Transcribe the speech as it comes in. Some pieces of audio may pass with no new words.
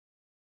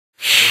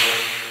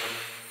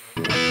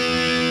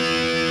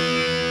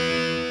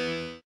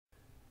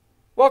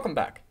Welcome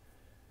back.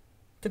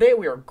 Today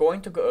we are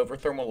going to go over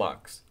thermal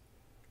locks.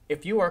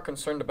 If you are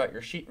concerned about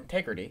your sheet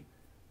integrity,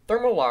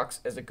 thermal locks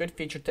is a good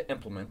feature to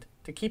implement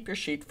to keep your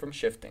sheet from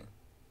shifting.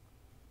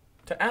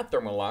 To add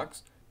thermal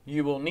locks,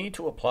 you will need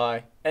to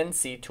apply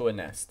NC to a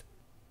nest.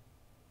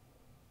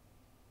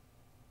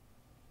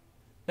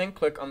 Then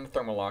click on the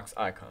thermal locks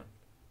icon.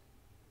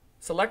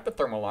 Select the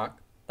thermal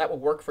lock that will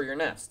work for your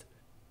nest.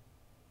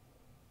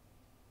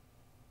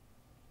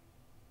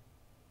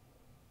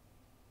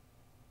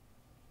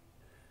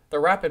 The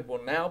rapid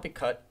will now be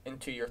cut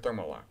into your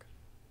thermal lock.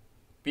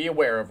 Be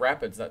aware of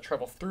rapids that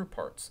travel through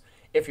parts.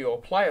 If you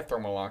apply a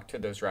thermal lock to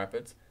those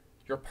rapids,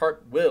 your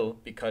part will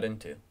be cut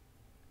into.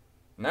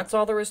 And that's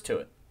all there is to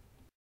it.